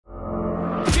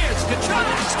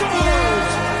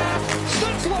scores!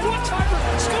 Sens with a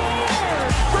one-timer,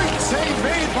 scores! Great save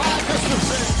made by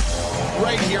Gustafsson.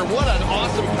 Right here, what an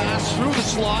awesome pass through the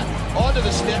slot, onto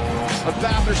the stick of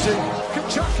Batherson.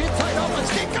 Kachuk inside open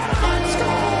skate, got it,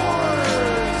 scores!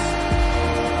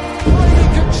 Brady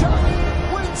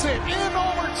Kachuk wins it in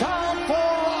overtime for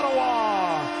Ottawa.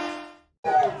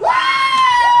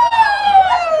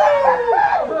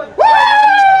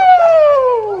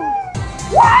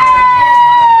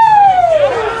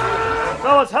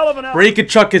 Brady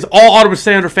Kachuk is all Ottawa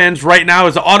Senators fans right now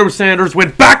as the Ottawa Senators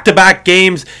win back-to-back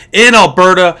games in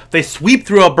Alberta. They sweep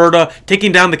through Alberta,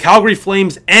 taking down the Calgary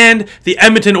Flames and the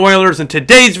Edmonton Oilers. In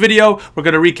today's video, we're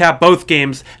going to recap both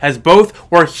games as both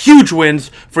were huge wins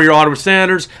for your Ottawa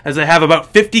Senators as they have about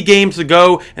 50 games to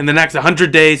go in the next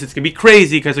 100 days. It's going to be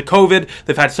crazy because of COVID.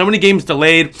 They've had so many games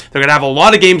delayed. They're going to have a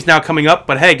lot of games now coming up,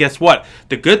 but hey, guess what?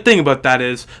 The good thing about that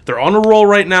is they're on a roll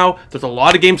right now. There's a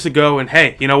lot of games to go, and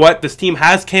hey, you know what? This team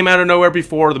has came out of nowhere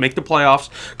before to make the playoffs.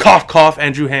 Cough, cough,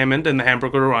 Andrew Hammond and the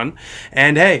Hamburger Run.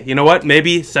 And hey, you know what?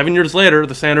 Maybe 7 years later,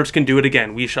 the Senators can do it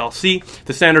again. We shall see.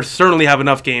 The Senators certainly have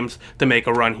enough games to make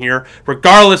a run here.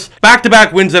 Regardless,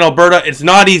 back-to-back wins in Alberta. It's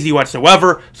not easy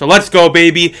whatsoever. So let's go,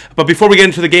 baby. But before we get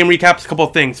into the game recaps, a couple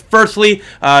of things. Firstly,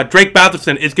 Drake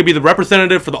Batherson is going to be the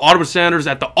representative for the Ottawa Senators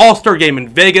at the All-Star Game in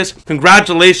Vegas.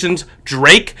 Congratulations,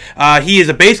 Drake. He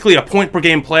is basically a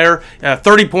point-per-game player.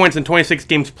 30 points in 26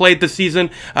 games played this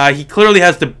season. He clearly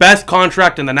has the best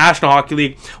contract in the National Hockey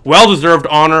League. Well-deserved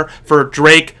honor for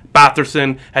Drake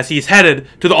Batherson as he's headed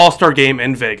to the All-Star Game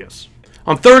in Vegas.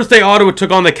 On Thursday, Ottawa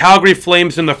took on the Calgary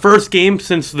Flames in the first game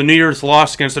since the New Year's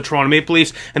loss against the Toronto Maple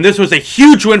Leafs, and this was a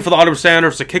huge win for the Ottawa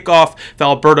Senators to kick off the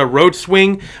Alberta road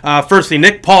swing. Firstly,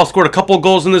 Nick Paul scored a couple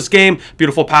goals in this game.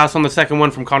 Beautiful pass on the second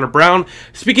one from Connor Brown.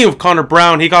 Speaking of Connor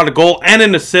Brown, he got a goal and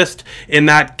an assist in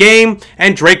that game,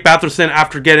 and Drake Batherson,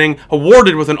 after getting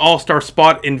awarded with an all-star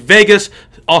spot in Vegas,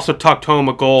 also tucked home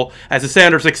a goal as the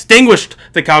Senators extinguished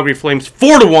the Calgary Flames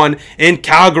 4-1 in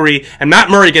Calgary, and Matt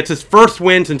Murray gets his first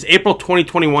win since April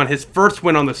 2021, his first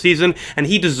win on the season, and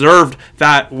he deserved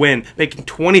that win, making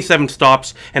 27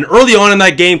 stops. And early on in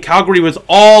that game, Calgary was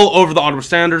all over the Ottawa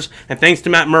Senators, and thanks to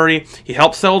Matt Murray, he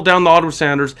helped settle down the Ottawa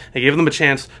Senators and gave them a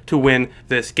chance to win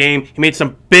this game. He made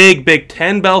some big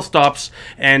 10-bell stops,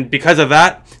 and because of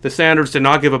that, the Senators did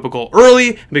not give up a goal early,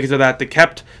 and because of that, they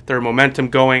kept their momentum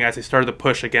going as they started to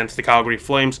push against the Calgary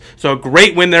Flames. So a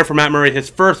great win there for Matt Murray, his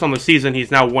first on the season.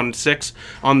 He's now 1-6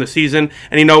 on the season.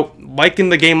 And you know, like in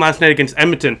the game last night against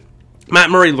Edmonton, Matt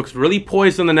Murray looks really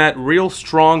poised in the net, real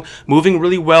strong, moving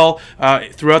really well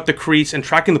throughout the crease and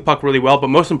tracking the puck really well. But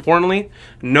most importantly,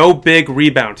 no big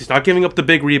rebounds. He's not giving up the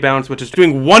big rebounds, which is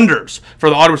doing wonders for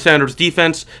the Ottawa Senators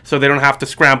defense, so they don't have to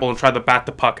scramble and try to bat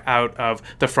the puck out of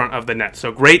the front of the net.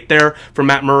 So great there for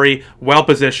Matt Murray. Well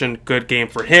positioned, good game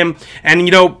for him. And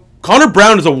you know, Connor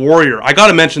Brown is a warrior. I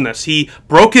gotta mention this. He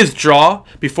broke his jaw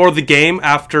before the game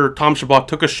after Tom Chabot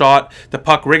took a shot. The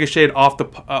puck ricocheted off the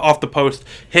post,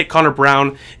 hit Connor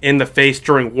Brown in the face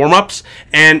during warm-ups.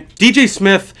 And DJ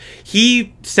Smith,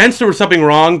 he sensed there was something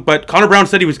wrong, but Connor Brown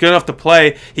said he was good enough to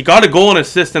play. He got a goal and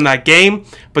assist in that game,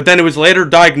 but then it was later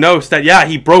diagnosed that, yeah,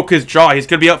 he broke his jaw. He's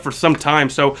going to be out for some time.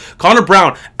 So Connor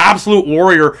Brown, absolute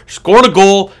warrior, scored a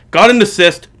goal, got an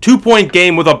assist, 2-point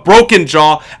game with a broken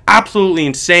jaw. Absolutely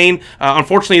insane.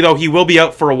 Unfortunately, though, he will be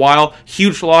out for a while.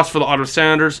 Huge loss for the Ottawa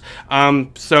Senators.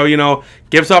 So, you know,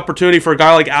 gives opportunity for a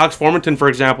guy like Alex Formenton, for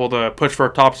example, to push for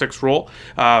a top 6 role,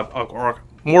 or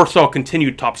more so a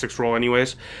continued top 6 role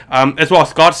anyways. As well,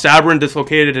 Scott Sabrin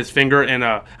dislocated his finger in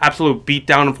an absolute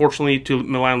beatdown, unfortunately, to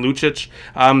Milan Lucic.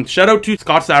 Shout out to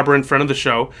Scott Sabrin, friend of the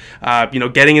show, you know,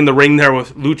 getting in the ring there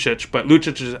with Lucic. But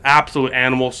Lucic is an absolute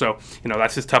animal, so, you know,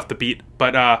 that's just tough to beat.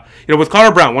 But, you know, with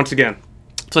Connor Brown, once again,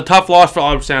 it's a tough loss for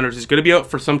Ottawa Senators. He's going to be out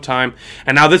for some time.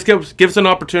 And now this gives an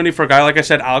opportunity for a guy, like I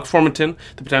said, Alex Formenton,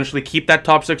 to potentially keep that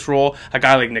top 6 role. A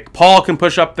guy like Nick Paul can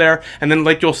push up there. And then,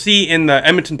 like you'll see in the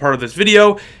Edmonton part of this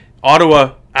video,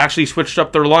 Ottawa actually switched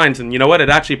up their lines. And you know what? It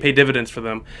actually paid dividends for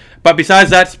them. But besides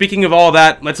that, speaking of all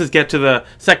that, let's just get to the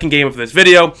second game of this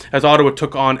video as Ottawa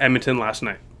took on Edmonton last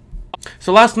night.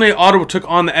 So last night, Ottawa took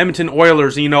on the Edmonton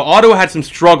Oilers. And, you know, Ottawa had some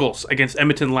struggles against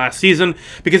Edmonton last season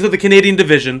because of the Canadian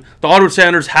division. The Ottawa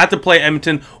Senators had to play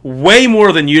Edmonton way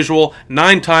more than usual,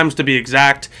 9 times to be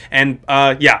exact. And,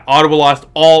 yeah, Ottawa lost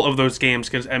all of those games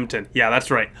against Edmonton. Yeah, that's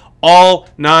right. All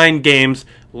 9 games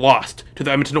lost to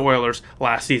the Edmonton Oilers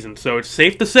last season. So it's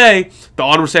safe to say the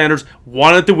Ottawa Senators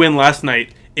wanted to win last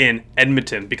night in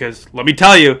Edmonton, because let me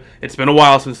tell you, it's been a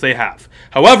while since they have.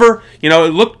 However, you know, it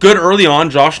looked good early on.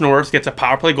 Josh Norris gets a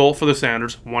power play goal for the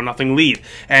Senators, 1-0 lead.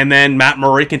 And then Matt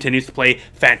Murray continues to play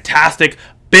fantastic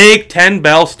Big 10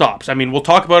 bell stops. I mean, we'll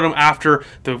talk about him after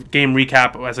the game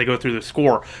recap as I go through the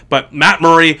score. But Matt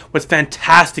Murray was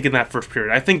fantastic in that first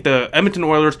period. I think the Edmonton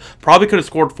Oilers probably could have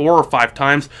scored 4 or 5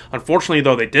 times. Unfortunately,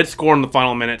 though, they did score in the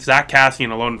final minute. Zach Cassian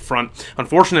alone in front.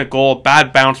 Unfortunate goal.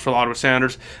 Bad bounce for the Ottawa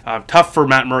Senators. Tough for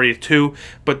Matt Murray, too.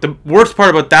 But the worst part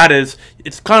about that is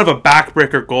it's kind of a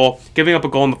backbreaker goal. Giving up a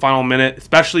goal in the final minute,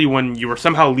 especially when you were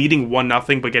somehow leading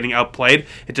 1-0 but getting outplayed,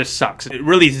 it just sucks. It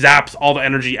really zaps all the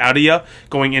energy out of you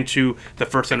going into the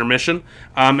first intermission.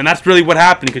 And that's really what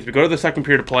happened, because we go to the second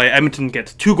period of play. Edmonton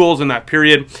gets 2 goals in that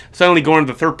period. Suddenly going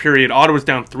into the third period, Ottawa's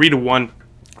down 3-1.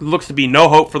 Looks to be no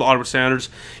hope for the Ottawa Senators.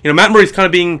 You know, Matt Murray's kind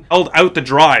of being held out to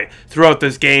dry throughout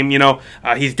this game. You know,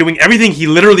 he's doing everything he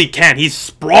literally can. He's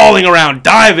sprawling around,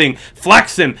 diving,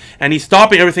 flexing, and he's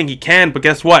stopping everything he can. But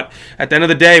guess what? At the end of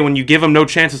the day, when you give him no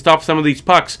chance to stop some of these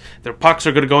pucks, their pucks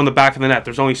are going to go in the back of the net.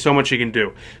 There's only so much you can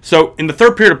do. So in the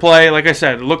third period of play, like I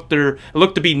said, it looked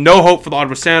to be no hope for the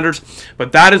Ottawa Senators.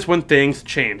 But that is when things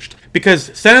changed,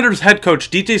 because Senators head coach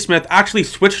DJ Smith actually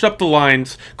switched up the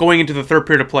lines going into the third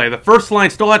period of play. The first line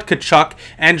still had Tkachuk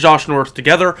and Josh Norris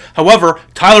together. However,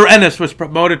 Tyler Ennis was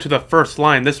promoted to the first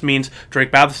line. This means Drake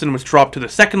Batherson was dropped to the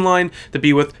second line to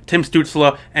be with Tim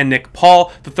Stützle and Nick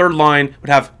Paul. The third line would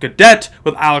have Gaudette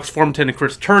with Alex Formenton and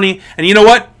Chris Turney. And you know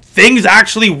what? Things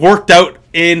actually worked out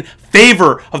in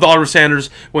favor of the Ottawa Senators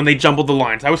when they jumbled the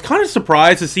lines. I was kind of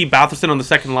surprised to see Batherson on the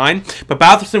second line, but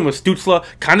Batherson with Stützle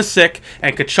kind of sick,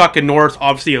 and Tkachuk and Norris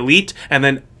obviously elite, and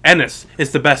then Ennis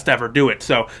is the best to ever do it.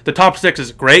 So the top 6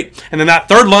 is great. And then that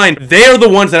third line, they are the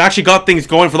ones that actually got things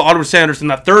going for the Ottawa Senators in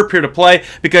that third period of play,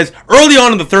 because early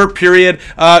on in the third period,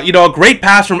 you know, a great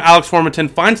pass from Alex Formenton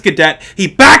finds Gaudette. He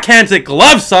backhands it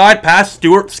glove side past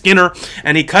Stuart Skinner,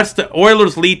 and he cuts the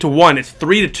Oilers lead to 1. It's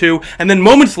 3-2. And then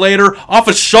moments later, off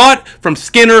a shot from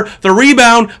Skinner, the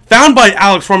rebound found by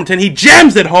Alex Formenton. He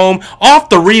jams it home off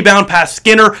the rebound past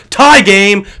Skinner. Tie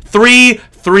game, 3-3.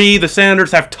 The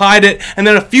Senators have tied it, and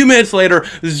then a few minutes later,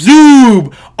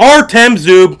 Artem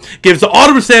Zub gives the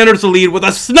Ottawa Senators the lead with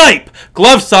a snipe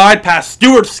glove side past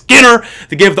Stuart Skinner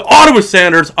to give the Ottawa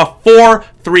Senators a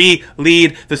 4-3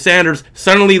 lead. The Senators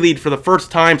suddenly lead for the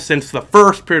first time since the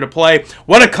first period of play.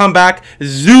 What a comeback.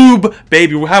 Zub,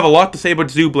 baby. We'll have a lot to say about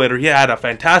Zub later. He had a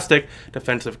fantastic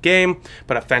defensive game,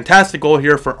 but a fantastic goal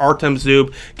here for Artem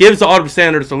Zub. Gives the Ottawa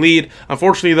Senators the lead.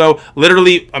 Unfortunately, though,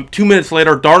 literally 2 minutes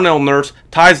later, Darnell Nurse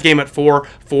ties game at 4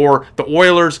 for the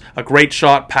Oilers. A great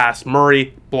shot past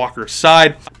Murray, blocker's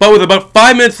side. But with about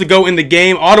 5 minutes to go in the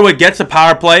game, Ottawa gets a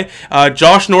power play.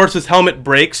 Josh Norris's helmet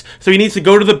breaks, so he needs to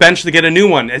go to the bench to get a new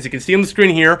one. As you can see on the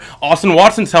screen here, Austin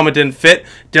Watson's helmet didn't fit.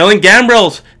 Dylan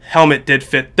Gambrell's helmet did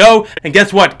fit though, and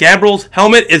guess what? Gambrell's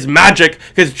helmet is magic,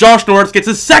 because Josh Norris gets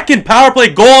his second power play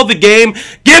goal of the game,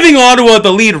 giving Ottawa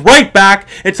the lead right back.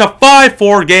 It's a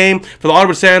 5-4 game for the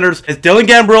Ottawa Senators, as Dylan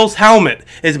Gambrell's helmet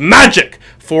is magic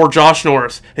for Josh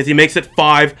Norris as he makes it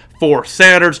 5-4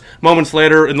 Senators. Moments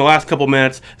later, in the last couple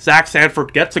minutes, Zach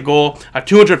Sanford gets a goal, a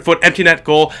 200-foot empty net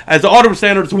goal, as the Ottawa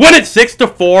Senators win it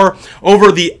 6-4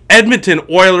 over the Edmonton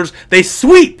Oilers. They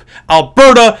sweep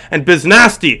Alberta and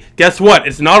Biznasty. Guess what?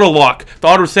 It's not a lock. The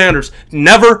Ottawa Senators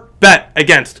never bet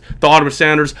against the Ottawa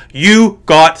Senators. You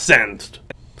got sensed.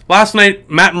 Last night,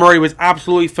 Matt Murray was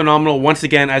absolutely phenomenal once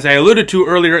again. As I alluded to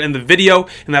earlier in the video,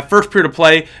 in that first period of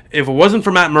play, if it wasn't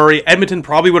for Matt Murray, Edmonton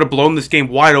probably would have blown this game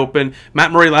wide open.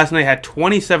 Matt Murray last night had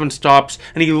 27 stops,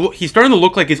 and he's starting to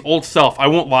look like his old self, I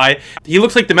won't lie. He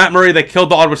looks like the Matt Murray that killed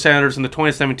the Ottawa Senators in the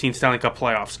 2017 Stanley Cup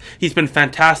playoffs. He's been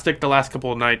fantastic the last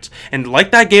couple of nights, and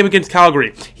like that game against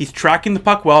Calgary, he's tracking the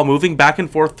puck well, moving back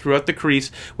and forth throughout the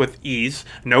crease with ease.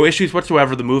 No issues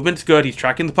whatsoever. The movement's good. He's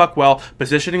tracking the puck well,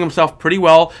 positioning himself pretty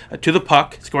well to the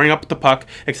puck, scoring up at the puck,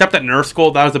 except that Nurse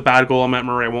goal. That was a bad goal on Matt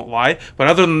Murray, I won't lie. But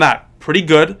other than that, pretty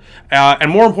good. And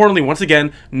more importantly, once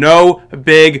again, no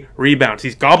big rebounds.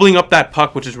 He's gobbling up that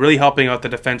puck, which is really helping out the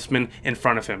defenseman in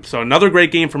front of him. So another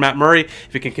great game for Matt Murray.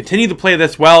 If he can continue to play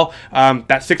this well, that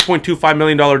 $6.25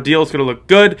 million deal is going to look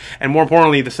good. And more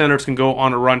importantly, the Senators can go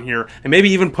on a run here and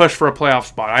maybe even push for a playoff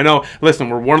spot. I know, listen,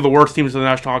 we're one of the worst teams in the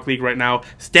National Hockey League right now,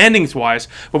 standings-wise,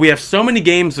 but we have so many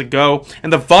games to go,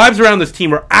 and the vibes around this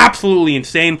team are absolutely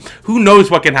insane. Who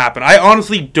knows what can happen? I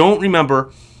honestly don't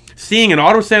remember seeing an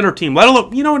Ottawa Senator team, let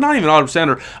alone, you know, not even Ottawa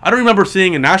Senator, I don't remember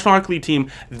seeing a National Hockey League team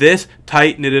this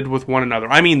tight-knitted with one another.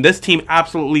 I mean, this team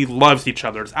absolutely loves each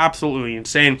other. It's absolutely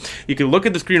insane. You can look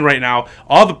at the screen right now,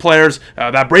 all the players,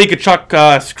 that Brady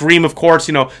Tkachuk scream, of course,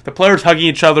 you know, the players hugging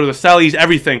each other, the Sellies,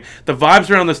 everything. The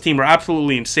vibes around this team are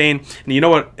absolutely insane, and you know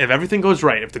what? If everything goes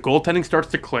right, if the goaltending starts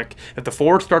to click, if the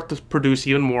forwards start to produce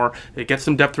even more, it gets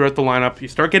some depth throughout the lineup, you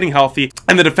start getting healthy,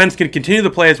 and the defense can continue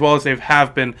to play as well as they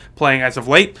have been playing as of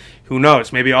late, who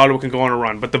knows? Maybe Ottawa can go on a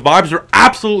run. But the vibes are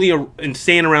absolutely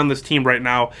insane around this team right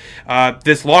now.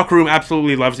 This locker room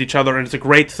absolutely loves each other, and it's a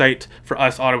great sight for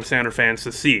us Ottawa Senator fans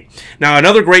to see. Now,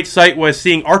 another great sight was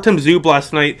seeing Artem Zub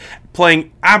last night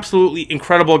playing absolutely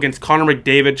incredible against Connor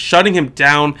McDavid, shutting him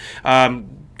down.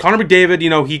 Connor McDavid, you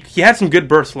know, he had some good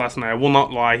bursts last night, I will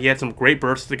not lie. He had some great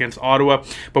bursts against Ottawa,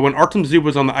 but when Artem Zub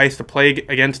was on the ice to play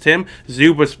against him,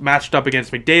 Zub was matched up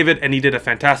against McDavid, and he did a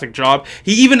fantastic job.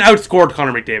 He even outscored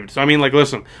Connor McDavid. So, I mean, like,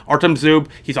 listen, Artem Zub,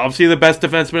 he's obviously the best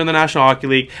defenseman in the National Hockey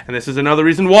League, and this is another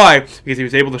reason why, because he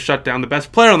was able to shut down the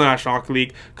best player in the National Hockey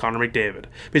League, Connor McDavid.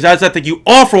 Besides that, thank you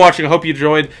all for watching. I hope you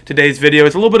enjoyed today's video.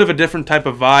 It's a little bit of a different type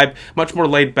of vibe, much more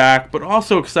laid back, but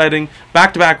also exciting.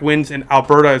 Back-to-back wins in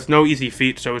Alberta is no easy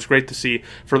feat, so it's great to see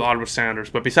for the Ottawa Senators.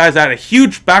 But besides that, a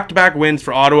huge back-to-back wins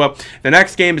for Ottawa. The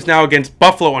next game is now against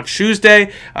Buffalo on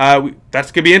Tuesday.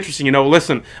 That's going to be interesting. You know,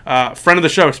 listen, friend of the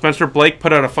show, Spencer Blake,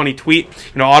 put out a funny tweet.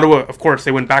 You know, Ottawa, of course,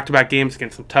 they win back-to-back games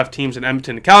against some tough teams in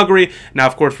Edmonton and Calgary. Now,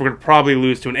 of course, we're going to probably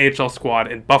lose to an AHL squad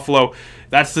in Buffalo.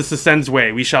 That's just the Sens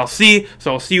way. We shall see.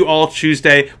 So I'll see you all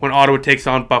Tuesday when Ottawa takes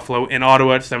on Buffalo in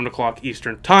Ottawa at 7 o'clock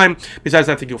Eastern Time. Besides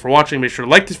that, thank you for watching. Make sure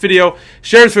to like this video,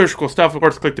 share this video, cool stuff. Of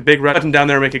course, click the big red button down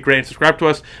there and make it great, and subscribe to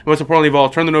us. And most importantly of all,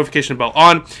 turn the notification bell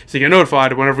on so you get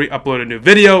notified whenever we upload a new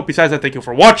video. Besides that, thank you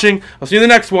for watching. I'll see you in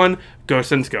the next one. Go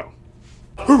Sens, go.